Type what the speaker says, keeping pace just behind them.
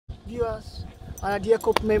viewers, and dear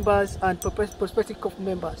COP members and prospective COP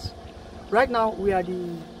members. Right now we are at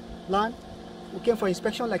the land. We came for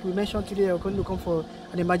inspection, like we mentioned today. We're going to come for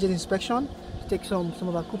an emergency inspection to take some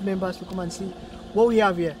of our COP members to come and see what we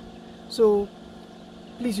have here. So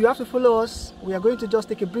please, you have to follow us. We are going to just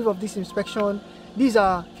take a brief of this inspection. These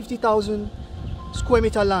are 50,000 square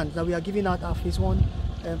meter land that we are giving out our phase 1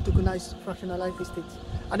 tokenized fractionalized estate.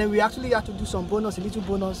 And then we actually have to do some bonus, a little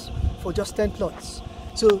bonus for just 10 plots.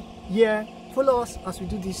 So yeah, follow us as we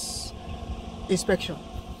do this inspection.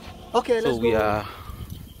 Okay, let's go. So we are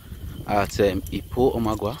at Ipo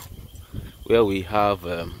Omagwa, where we have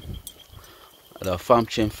the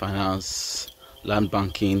Farmchain Finance land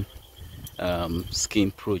banking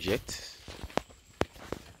scheme project.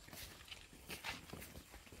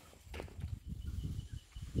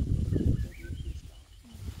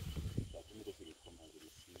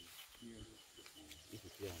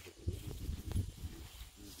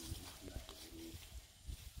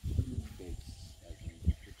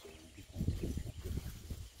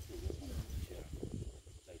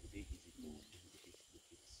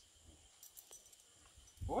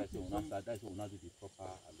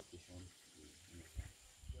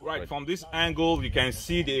 Right, from this angle, you can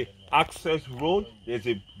see the access road. There's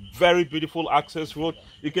a very beautiful access road.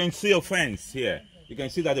 You can see a fence here. You can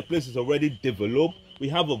see that the place is already developed. We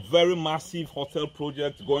have a very massive hotel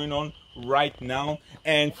project going on right now.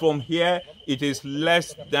 And from here, it is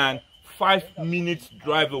less than 5 minutes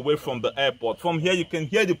drive away from the airport. From here, you can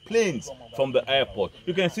hear the planes from the airport.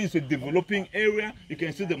 You can see it's a developing area. You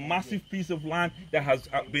can see the massive piece of land that has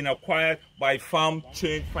been acquired by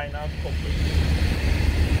Farmchain Finance Corporation.